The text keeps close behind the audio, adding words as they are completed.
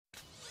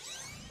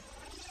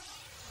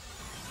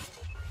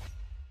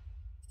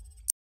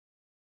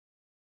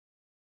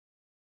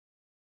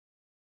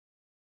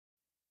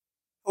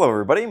Hello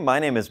everybody, my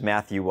name is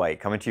Matthew White,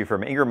 coming to you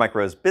from Ingram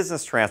Micro's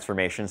Business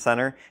Transformation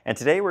Center, and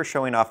today we're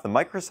showing off the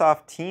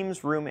Microsoft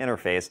Teams Room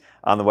interface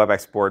on the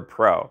WebEx Board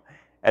Pro.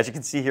 As you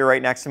can see here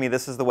right next to me,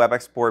 this is the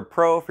WebEx Board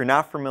Pro. If you're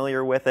not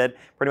familiar with it,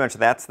 pretty much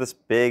that's this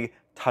big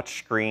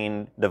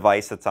touchscreen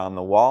device that's on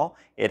the wall.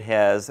 It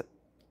has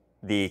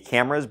the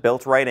cameras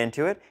built right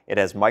into it. It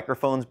has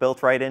microphones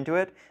built right into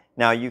it.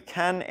 Now you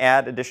can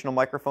add additional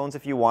microphones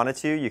if you wanted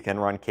to. You can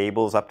run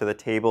cables up to the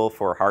table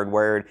for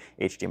hardwired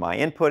HDMI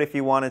input if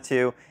you wanted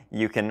to.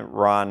 You can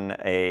run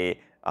a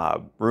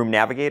room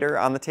navigator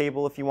on the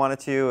table if you wanted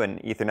to, and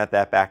Ethernet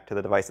that back to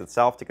the device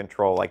itself to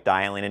control like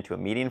dialing into a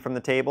meeting from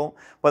the table.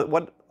 But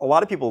what a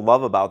lot of people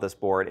love about this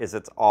board is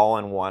it's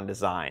all-in-one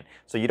design.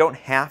 So you don't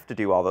have to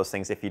do all those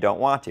things if you don't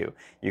want to.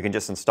 You can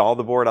just install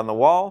the board on the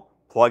wall,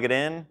 plug it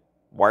in,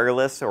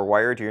 wireless or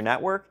wired to your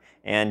network,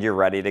 and you're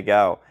ready to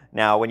go.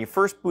 Now, when you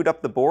first boot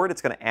up the board,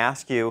 it's going to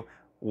ask you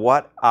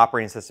what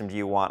operating system do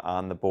you want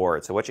on the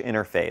board, so which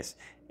interface.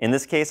 In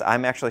this case,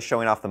 I'm actually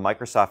showing off the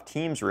Microsoft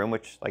Teams Room,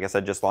 which, like I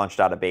said, just launched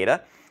out of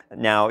beta.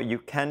 Now, you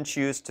can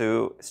choose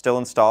to still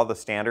install the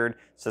standard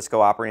Cisco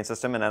operating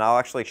system, and then I'll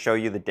actually show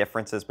you the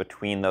differences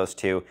between those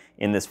two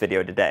in this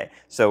video today.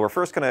 So we're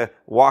first going to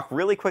walk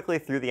really quickly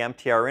through the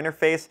MTR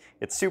interface.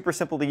 It's super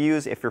simple to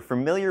use. If you're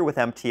familiar with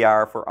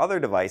MTR for other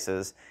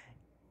devices,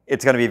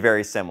 it's going to be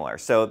very similar.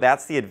 So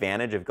that's the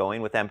advantage of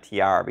going with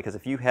MTR, because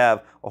if you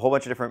have a whole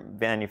bunch of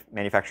different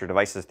manufactured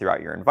devices throughout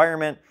your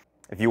environment,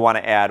 if you want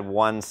to add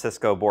one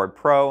Cisco Board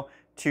Pro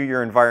to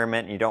your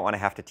environment and you don't want to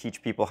have to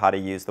teach people how to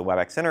use the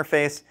WebEx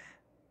interface,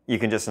 you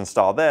can just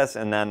install this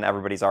and then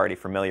everybody's already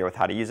familiar with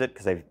how to use it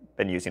because they've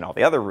been using all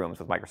the other rooms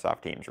with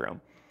Microsoft Teams Room.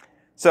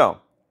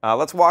 So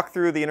let's walk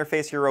through the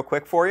interface here real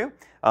quick for you.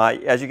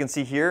 As you can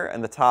see here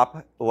in the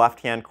top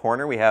left-hand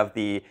corner, we have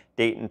the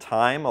date and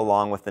time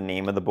along with the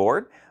name of the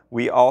board.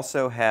 We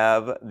also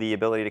have the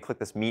ability to click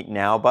this Meet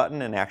Now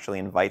button and actually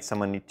invite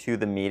someone to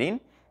the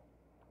meeting.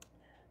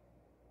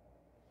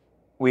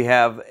 We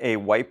have a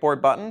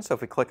whiteboard button, so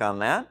if we click on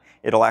that,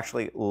 it'll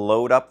actually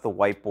load up the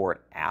whiteboard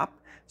app.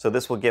 So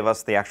this will give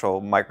us the actual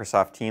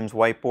Microsoft Teams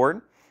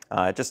whiteboard.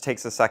 It just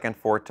takes a second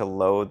for it to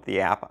load the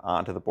app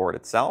onto the board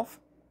itself.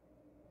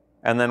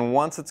 And then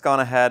once it's gone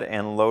ahead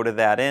and loaded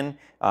that in,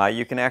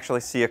 you can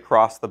actually see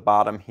across the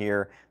bottom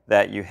here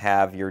that you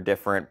have your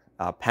different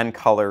pen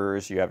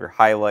colors, you have your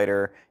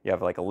highlighter, you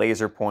have like a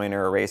laser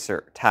pointer,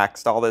 eraser,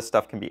 text. All this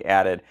stuff can be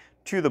added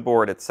to the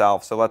board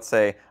itself. So let's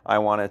say I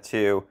wanted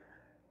to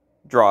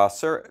draw a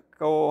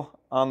circle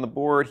on the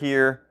board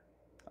here.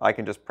 I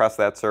can just press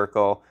that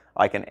circle.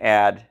 I can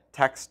add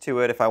text to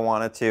it if I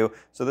wanted to.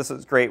 So this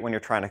is great when you're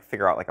trying to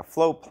figure out like a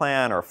flow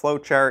plan or a flow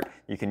chart.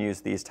 You can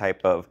use these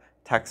type of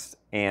text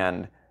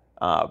and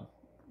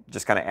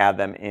just kind of add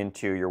them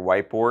into your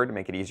whiteboard to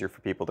make it easier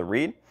for people to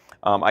read.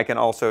 I can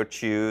also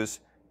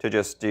choose to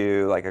just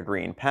do like a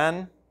green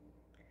pen,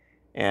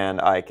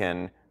 and I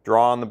can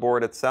draw on the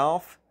board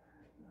itself.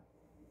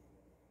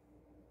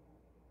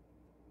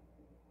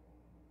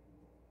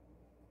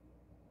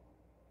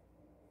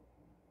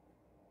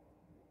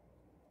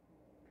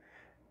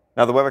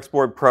 Now the WebEx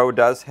Board Pro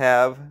does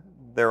have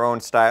their own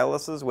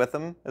styluses with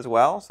them as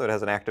well, so it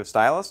has an active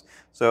stylus.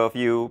 So if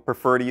you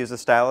prefer to use a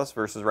stylus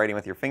versus writing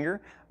with your finger,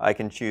 I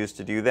can choose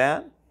to do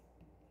that.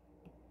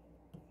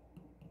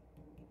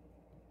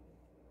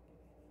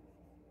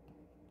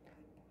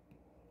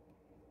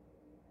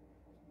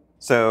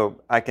 So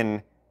I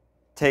can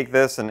take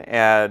this and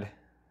add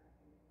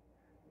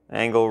an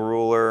angle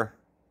ruler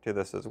to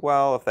this as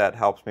well if that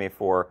helps me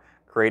for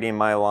creating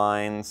my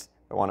lines.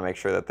 I want to make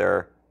sure that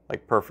they're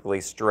like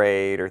perfectly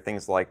straight or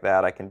things like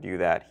that. I can do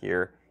that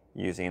here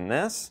using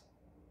this.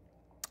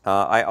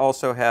 I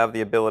also have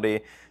the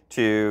ability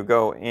to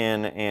go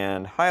in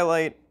and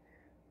highlight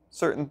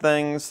certain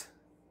things.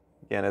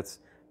 Again,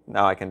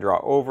 now I can draw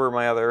over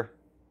my other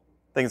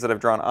things that I've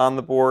drawn on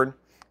the board.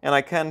 And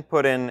I can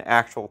put in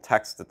actual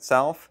text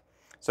itself.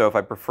 So if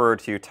I prefer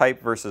to type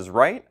versus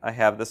write, I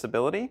have this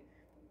ability.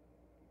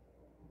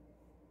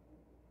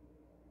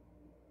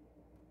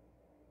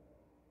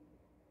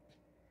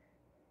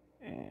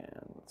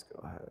 And let's go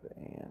ahead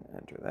and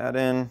enter that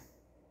in.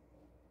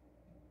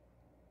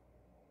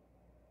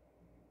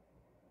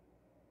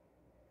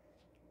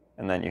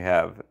 And then you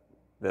have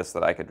this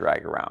that I could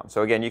drag around.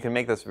 So again, you can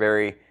make this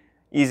very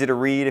easy to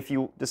read if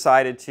you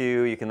decided to.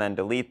 You can then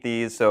delete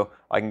these. So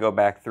I can go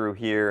back through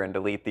here and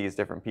delete these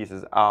different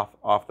pieces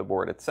off the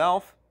board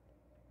itself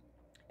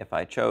if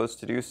I chose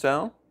to do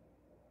so.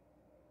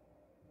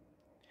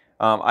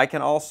 I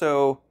can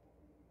also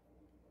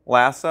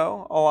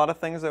lasso a lot of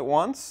things at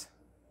once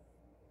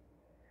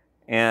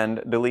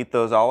and delete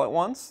those all at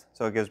once.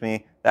 So it gives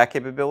me that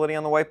capability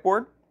on the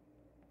whiteboard.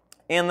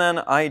 And then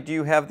I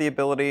do have the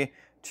ability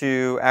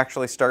to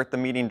actually start the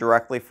meeting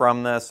directly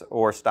from this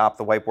or stop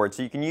the whiteboard.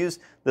 So you can use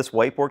this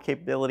whiteboard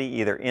capability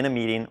either in a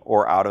meeting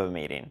or out of a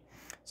meeting.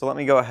 So let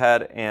me go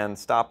ahead and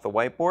stop the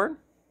whiteboard.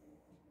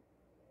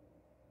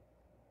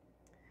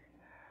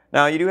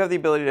 Now you do have the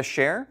ability to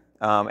share.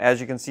 As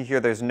you can see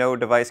here, there's no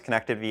device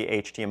connected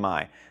via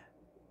HDMI.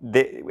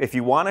 if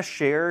you want to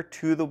share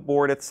to the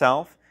board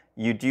itself,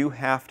 you do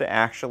have to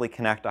actually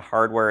connect a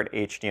hardwired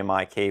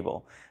HDMI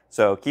cable.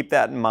 So keep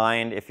that in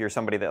mind. If you're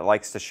somebody that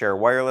likes to share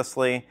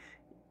wirelessly,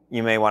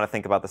 you may want to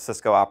think about the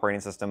Cisco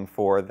operating system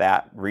for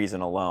that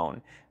reason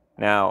alone.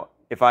 Now,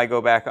 if I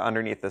go back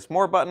underneath this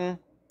More button,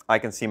 I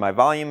can see my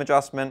volume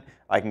adjustment.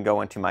 I can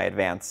go into my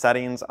advanced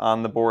settings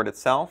on the board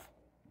itself.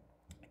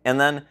 And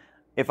then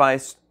if I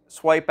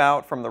swipe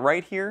out from the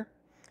right here,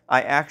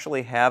 I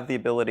actually have the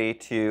ability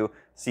to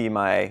see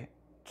my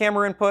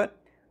camera input.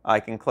 I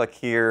can click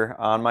here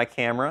on my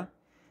camera,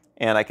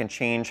 and I can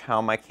change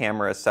how my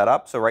camera is set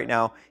up. So right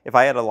now, if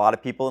I had a lot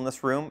of people in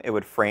this room, it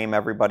would frame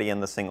everybody in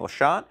the single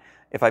shot.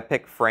 If I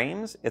pick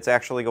frames, it's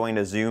actually going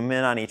to zoom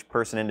in on each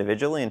person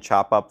individually and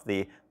chop up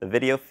the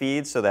video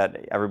feed so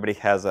that everybody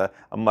has a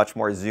much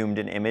more zoomed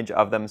in image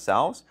of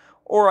themselves.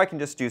 Or I can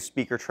just do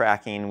speaker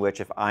tracking,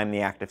 which if I'm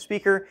the active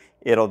speaker,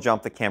 it'll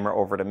jump the camera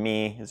over to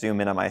me, zoom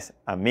in on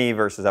me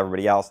versus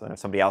everybody else, and then if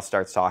somebody else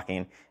starts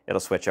talking, it'll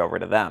switch over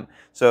to them.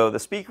 So the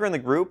speaker in the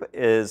group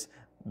is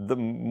the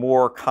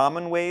more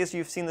common ways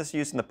you've seen this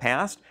used in the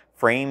past.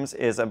 Frames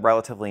is a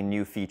relatively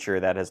new feature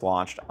that has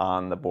launched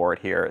on the board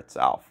here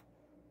itself.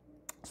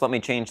 So let me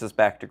change this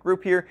back to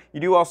group here. You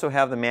do also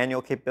have the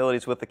manual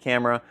capabilities with the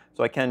camera,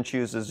 so I can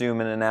choose to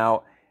zoom in and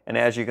out. And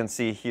as you can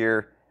see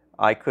here,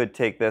 I could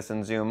take this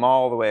and zoom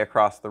all the way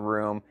across the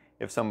room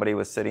if somebody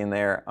was sitting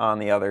there on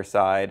the other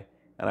side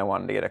and I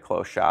wanted to get a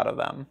close shot of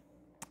them.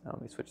 Now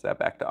let me switch that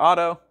back to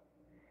auto.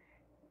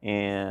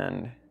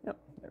 And yep,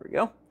 there we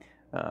go.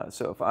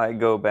 So if I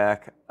go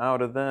back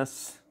out of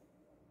this,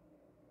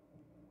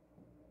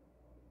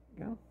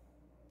 go.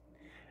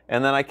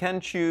 And then I can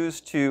choose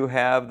to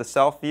have the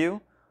self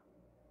view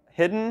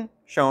hidden,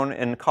 shown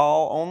in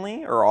call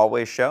only, or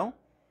always show.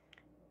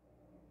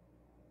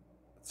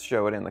 Let's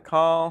show it in the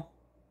call.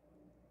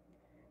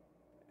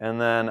 And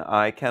then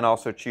I can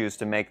also choose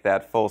to make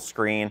that full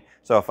screen.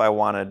 So if I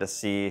wanted to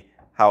see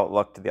how it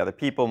looked to the other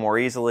people more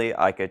easily,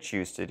 I could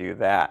choose to do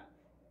that.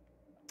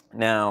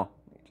 Now,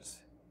 let me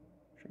just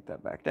shrink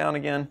that back down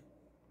again.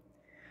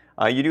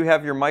 You do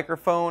have your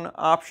microphone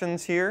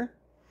options here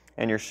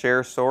and your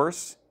share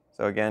source.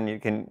 So again, you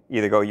can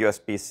either go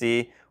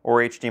USB-C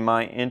or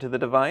HDMI into the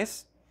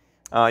device.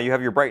 You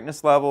have your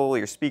brightness level,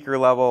 your speaker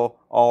level,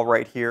 all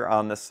right here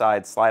on this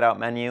side slide-out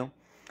menu.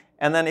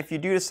 And then if you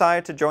do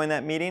decide to join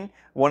that meeting,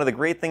 one of the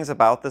great things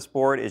about this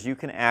board is you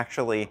can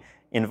actually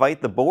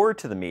invite the board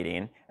to the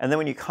meeting, and then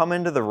when you come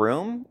into the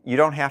room, you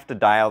don't have to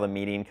dial the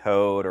meeting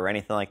code or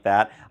anything like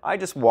that. I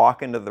just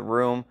walk into the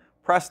room,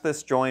 press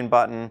this join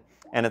button,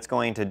 and it's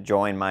going to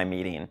join my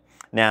meeting.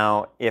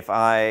 Now, if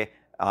I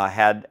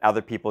had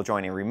other people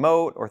joining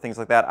remote or things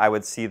like that, I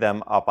would see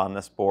them up on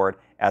this board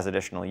as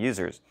additional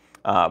users.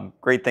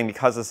 Great thing,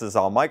 because this is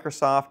all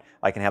Microsoft,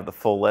 I can have the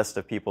full list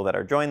of people that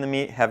are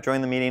have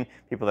joined the meeting,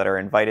 people that are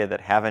invited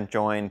that haven't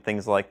joined,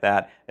 things like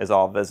that is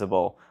all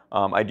visible.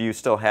 I do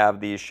still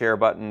have these share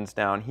buttons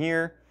down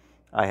here.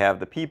 I have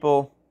the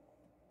people.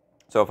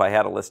 So if I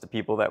had a list of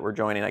people that were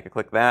joining, I could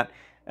click that.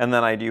 And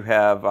then I do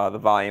have the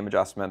volume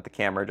adjustment, the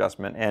camera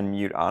adjustment, and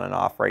mute on and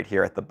off right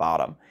here at the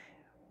bottom.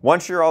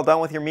 Once you're all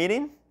done with your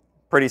meeting,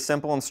 pretty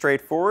simple and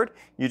straightforward.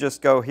 You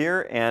just go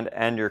here and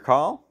end your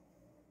call.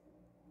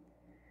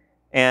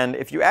 And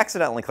if you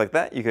accidentally click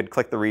that, you could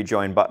click the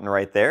rejoin button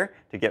right there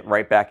to get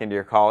right back into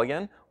your call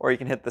again, or you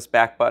can hit this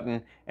back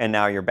button and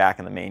now you're back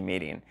in the main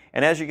meeting.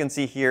 And as you can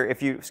see here,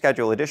 if you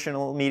schedule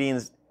additional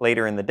meetings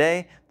later in the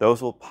day,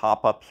 those will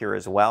pop up here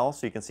as well,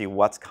 so you can see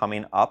what's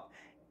coming up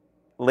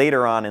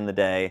later on in the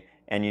day,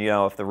 and you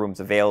know if the room's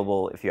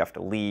available, if you have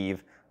to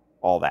leave,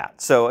 all that.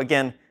 So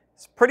again,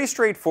 it's pretty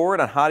straightforward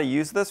on how to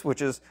use this,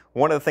 which is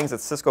one of the things that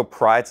Cisco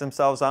prides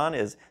themselves on,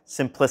 is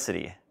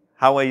simplicity.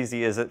 How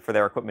easy is it for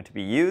their equipment to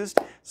be used?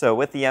 So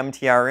with the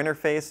MTR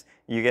interface,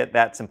 you get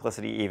that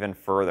simplicity even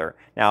further.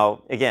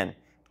 Now, again,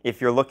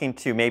 if you're looking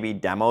to maybe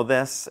demo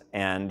this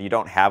and you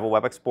don't have a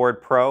WebEx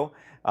Board Pro,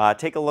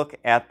 take a look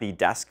at the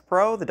Desk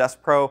Pro. The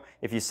Desk Pro,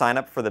 if you sign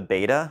up for the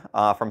beta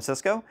from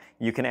Cisco,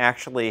 you can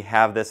actually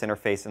have this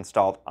interface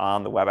installed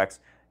on the WebEx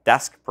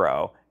Desk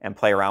Pro and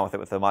play around with it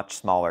with a much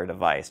smaller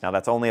device. Now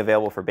that's only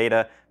available for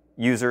beta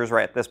users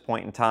right at this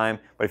point in time,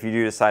 but if you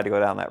do decide to go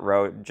down that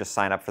road, just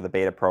sign up for the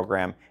beta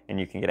program and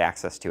you can get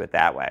access to it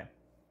that way.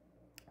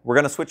 We're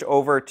going to switch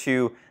over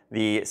to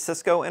the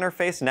Cisco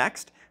interface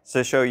next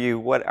to show you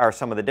what are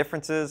some of the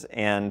differences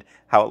and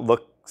how it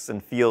looks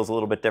and feels a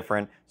little bit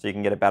different, so you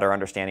can get a better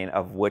understanding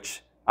of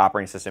which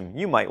operating system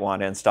you might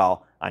want to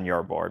install on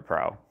your Board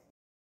Pro.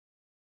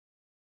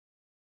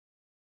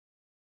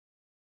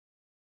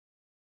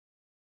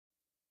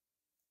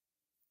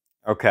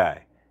 Okay,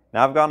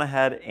 now I've gone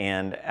ahead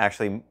and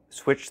actually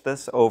switched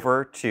this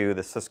over to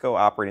the Cisco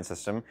operating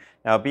system.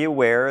 Now be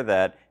aware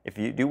that if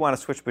you do want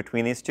to switch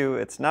between these two,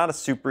 it's not a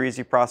super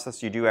easy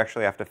process. You do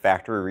actually have to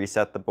factory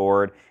reset the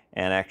board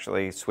and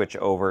actually switch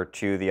over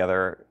to the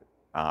other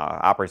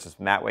operating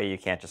system. That way you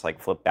can't just like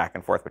flip back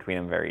and forth between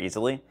them very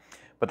easily.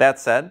 But that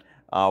said,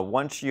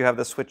 once you have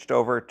this switched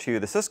over to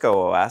the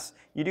Cisco OS,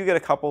 you do get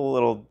a couple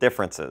little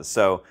differences.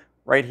 So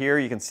right here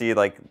you can see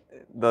like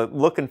the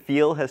look and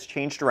feel has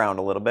changed around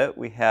a little bit.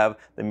 We have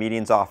the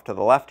meetings off to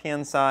the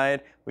left-hand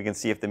side. We can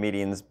see if the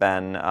meeting's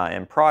been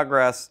in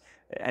progress.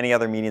 Any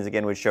other meetings,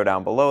 again, would show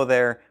down below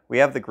there. We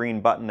have the green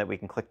button that we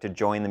can click to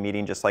join the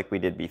meeting just like we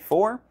did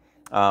before.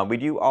 We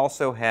do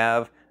also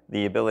have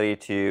the ability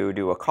to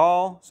do a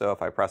call. So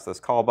if I press this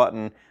call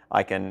button,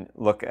 I can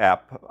look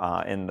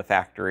up in the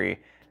factory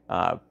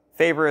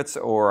favorites,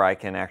 or I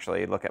can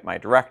actually look at my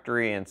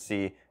directory and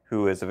see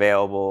who is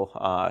available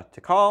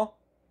to call.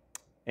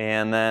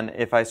 And then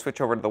if I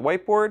switch over to the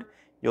whiteboard,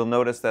 you'll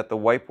notice that the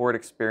whiteboard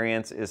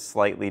experience is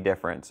slightly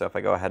different. So if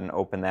I go ahead and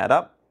open that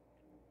up,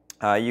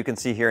 you can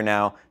see here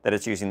now that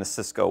it's using the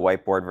Cisco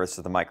whiteboard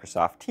versus the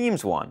Microsoft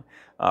Teams one.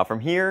 From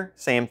here,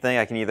 same thing.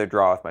 I can either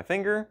draw with my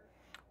finger,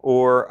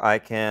 or I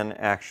can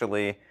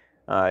actually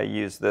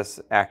use this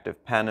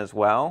active pen as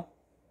well.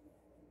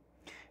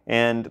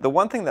 And the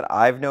one thing that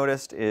I've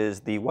noticed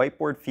is the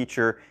whiteboard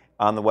feature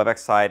on the WebEx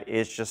side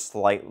is just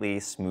slightly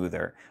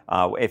smoother.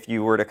 If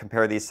you were to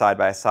compare these side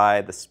by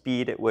side, the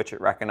speed at which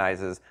it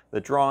recognizes the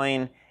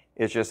drawing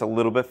is just a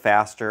little bit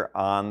faster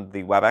on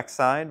the WebEx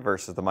side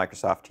versus the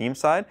Microsoft Teams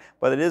side,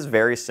 but it is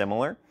very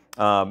similar.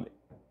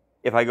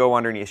 If I go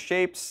underneath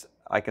shapes,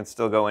 I can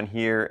still go in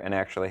here and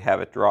actually have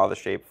it draw the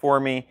shape for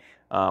me.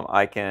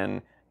 I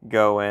can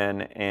go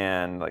in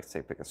and, like,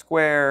 say, pick a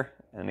square,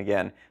 and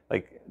again,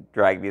 like,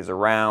 drag these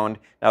around.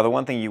 Now, the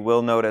one thing you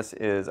will notice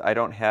is I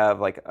don't have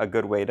like a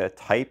good way to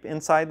type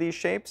inside these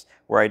shapes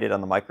where I did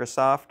on the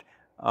Microsoft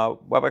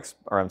WebEx,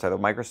 or I'm sorry,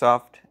 the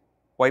Microsoft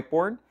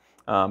whiteboard.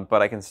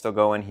 But I can still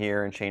go in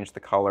here and change the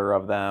color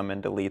of them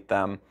and delete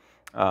them.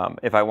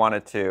 If I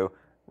wanted to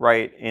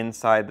write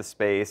inside the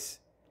space,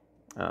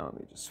 let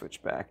me just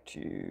switch back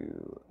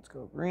to, let's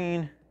go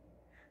green.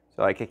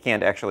 So like, I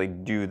can't actually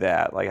do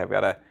that. Like, I've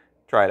got to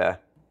try to,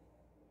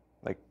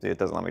 like, it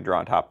doesn't let me draw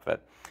on top of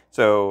it.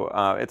 So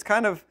it's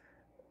kind of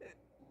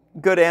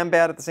good and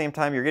bad at the same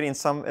time. You're getting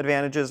some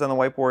advantages on the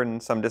whiteboard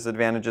and some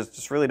disadvantages. It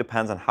just really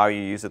depends on how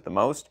you use it the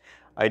most.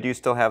 I do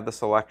still have the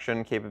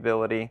selection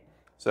capability,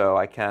 so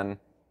I can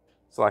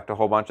select a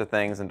whole bunch of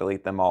things and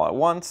delete them all at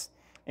once.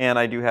 And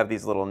I do have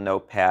these little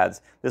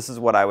notepads. This is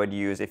what I would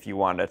use if you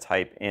wanted to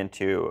type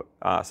into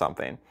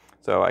something.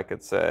 So I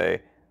could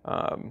say,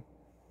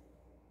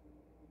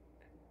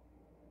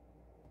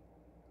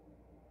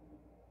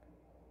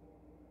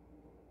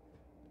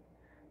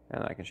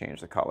 and I can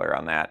change the color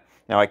on that.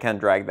 Now I can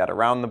drag that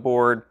around the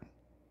board.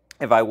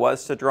 If I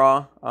was to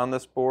draw on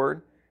this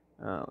board,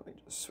 let me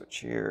just switch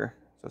here.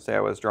 So say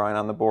I was drawing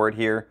on the board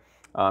here,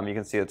 you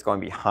can see it's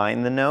going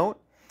behind the note.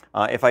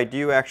 If I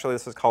do actually,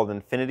 this is called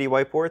Infinity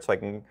Whiteboard, so I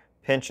can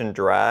pinch and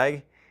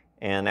drag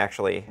and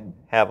actually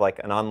have like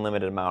an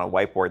unlimited amount of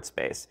whiteboard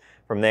space.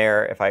 From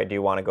there, if I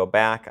do want to go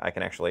back, I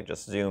can actually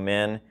just zoom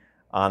in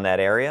on that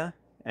area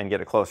and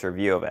get a closer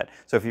view of it.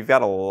 So if you've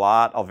got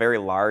a very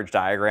large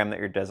diagram that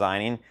you're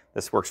designing,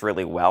 this works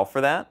really well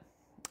for that.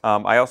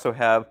 I also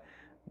have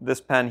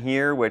this pen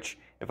here, which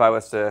if I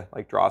was to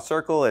like draw a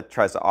circle, it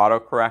tries to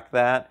autocorrect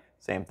that.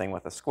 Same thing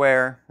with a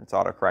square, it's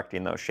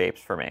autocorrecting those shapes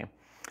for me.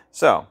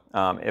 So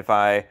if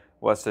I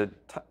was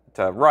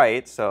to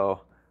write,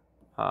 so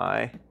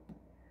I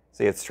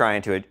see it's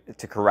trying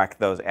to correct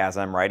those as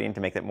I'm writing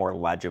to make it more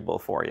legible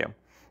for you.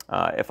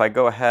 If I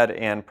go ahead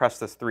and press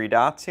this 3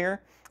 dots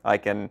here, I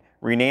can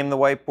rename the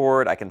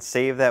whiteboard, I can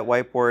save that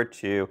whiteboard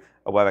to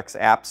a WebEx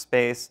app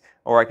space,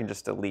 or I can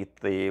just delete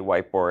the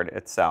whiteboard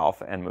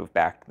itself and move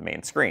back to the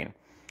main screen.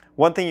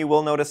 One thing you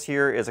will notice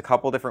here is a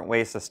couple different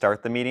ways to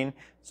start the meeting.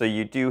 So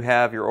you do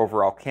have your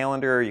overall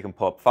calendar, you can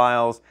pull up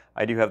files.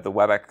 I do have the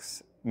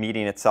WebEx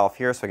meeting itself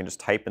here, so I can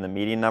just type in the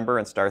meeting number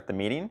and start the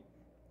meeting.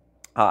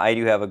 I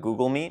do have a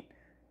Google Meet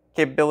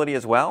capability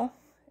as well,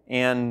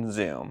 and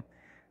Zoom.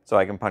 So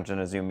I can punch in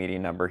a Zoom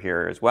meeting number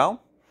here as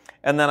well.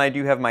 And then I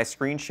do have my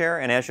screen share,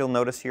 and as you'll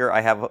notice here,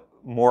 I have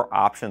more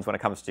options when it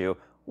comes to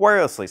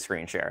wirelessly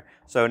screen share.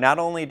 So not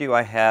only do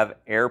I have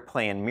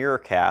AirPlay and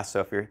Miracast,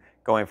 so if you're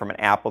going from an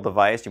Apple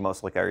device, you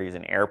most likely are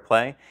using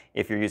AirPlay.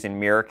 If you're using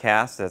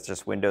Miracast, that's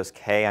just Windows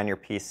K on your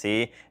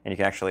PC, and you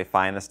can actually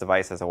find this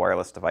device as a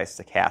wireless device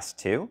to cast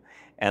to,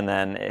 and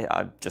then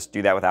just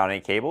do that without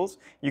any cables.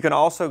 You can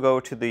also go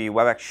to the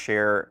WebEx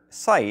Share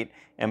site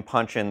and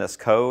punch in this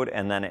code,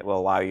 and then it will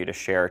allow you to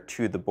share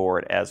to the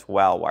board as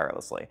well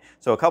wirelessly.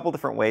 So a couple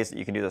different ways that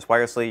you can do this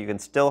wirelessly. You can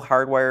still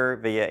hardwire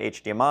via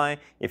HDMI.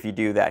 If you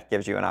do, that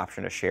gives you an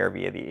option to share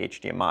via the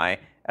HDMI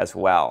as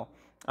well.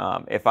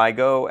 If I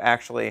go,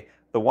 actually,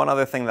 the one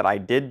other thing that I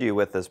did do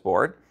with this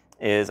board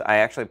is I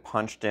actually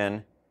punched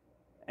in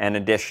an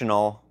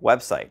additional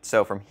website.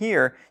 So from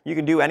here, you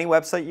can do any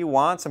website you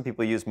want. Some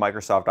people use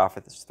Microsoft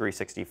Office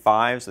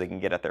 365 so they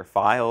can get at their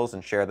files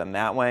and share them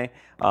that way.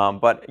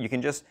 But you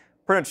can just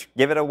pretty much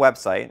give it a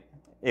website.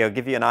 It'll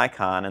give you an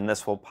icon, and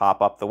this will pop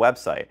up the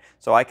website.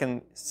 So I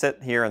can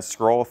sit here and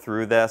scroll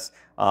through this.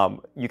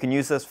 You can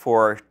use this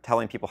for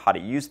telling people how to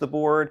use the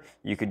board.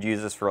 You could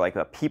use this for like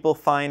a people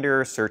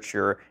finder, search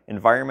your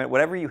environment,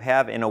 whatever you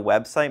have in a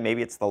website.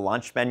 Maybe it's the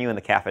lunch menu in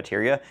the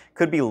cafeteria,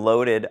 could be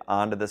loaded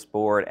onto this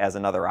board as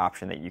another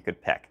option that you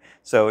could pick.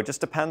 So it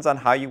just depends on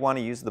how you want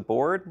to use the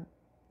board.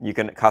 you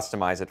can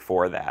customize it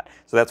for that.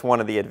 So that's one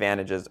of the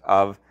advantages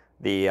of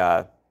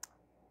the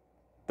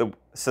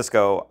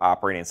Cisco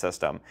operating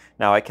system.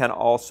 Now I can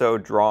also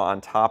draw on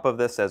top of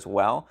this as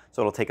well.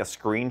 So it'll take a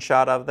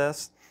screenshot of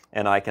this,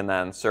 and I can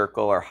then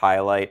circle or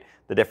highlight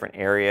the different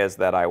areas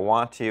that I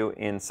want to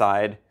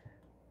inside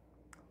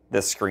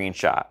this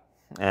screenshot.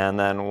 And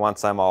then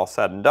once I'm all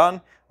said and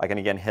done, I can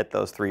again hit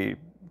those 3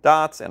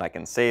 dots and I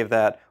can save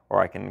that, or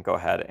I can go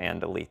ahead and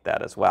delete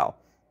that as well.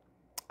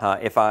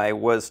 If I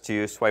was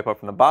to swipe up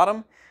from the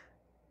bottom,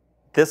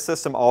 this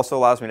system also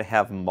allows me to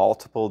have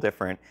multiple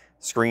different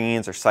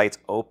screens or sites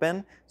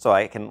open, so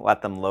I can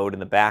let them load in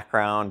the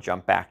background,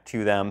 jump back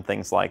to them,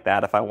 things like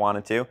that if I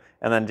wanted to.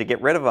 And then to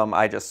get rid of them,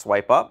 I just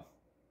swipe up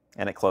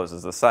and it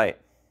closes the site.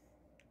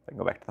 I can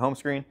go back to the home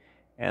screen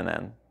and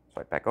then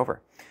swipe back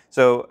over.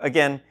 So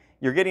again,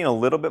 you're getting a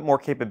little bit more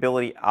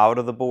capability out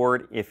of the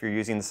board if you're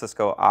using the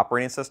Cisco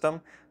operating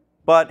system,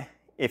 but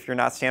if you're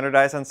not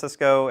standardized on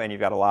Cisco and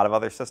you've got a lot of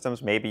other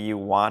systems, maybe you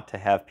want to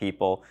have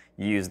people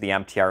use the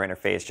MTR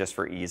interface just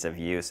for ease of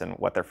use and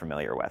what they're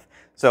familiar with.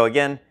 So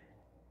again,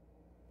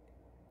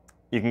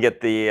 you can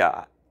get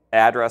the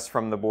address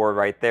from the board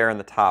right there in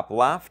the top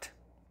left.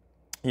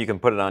 You can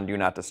put it on Do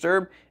Not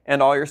Disturb,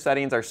 and all your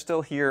settings are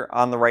still here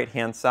on the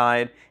right-hand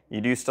side.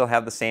 You do still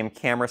have the same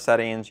camera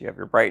settings, you have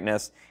your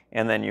brightness,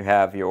 and then you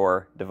have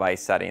your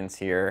device settings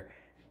here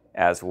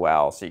as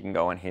well. So you can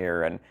go in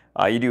here, and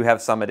you do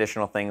have some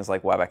additional things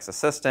like WebEx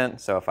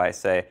Assistant. So if I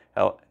say,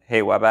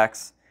 hey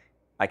WebEx,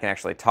 I can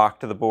actually talk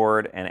to the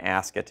board and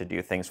ask it to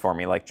do things for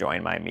me like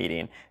join my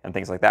meeting and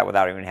things like that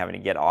without even having to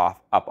get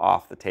up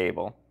off the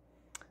table.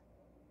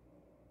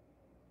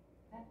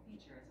 That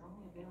feature is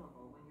only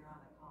available when you're on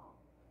a call.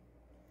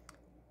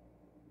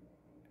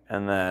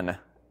 And then if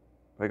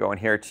we go in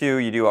here too,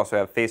 you do also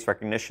have face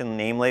recognition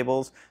name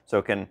labels. So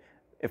it can,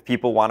 if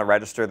people want to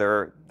register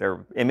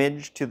their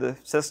image to the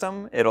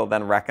system, it'll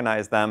then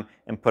recognize them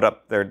and put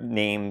up their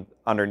name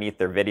underneath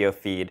their video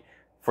feed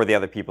for the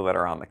other people that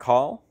are on the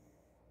call.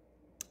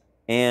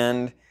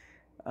 And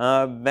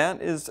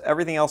that is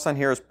everything else on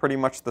here is pretty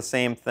much the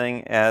same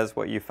thing as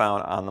what you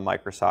found on the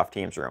Microsoft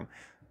Teams room.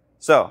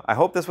 So I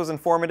hope this was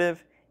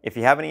informative. If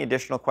you have any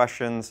additional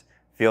questions,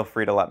 feel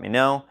free to let me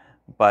know.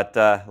 But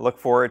look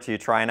forward to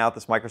trying out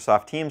this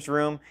Microsoft Teams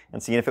room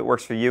and seeing if it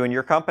works for you and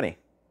your company.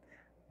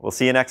 We'll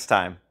see you next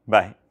time.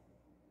 Bye.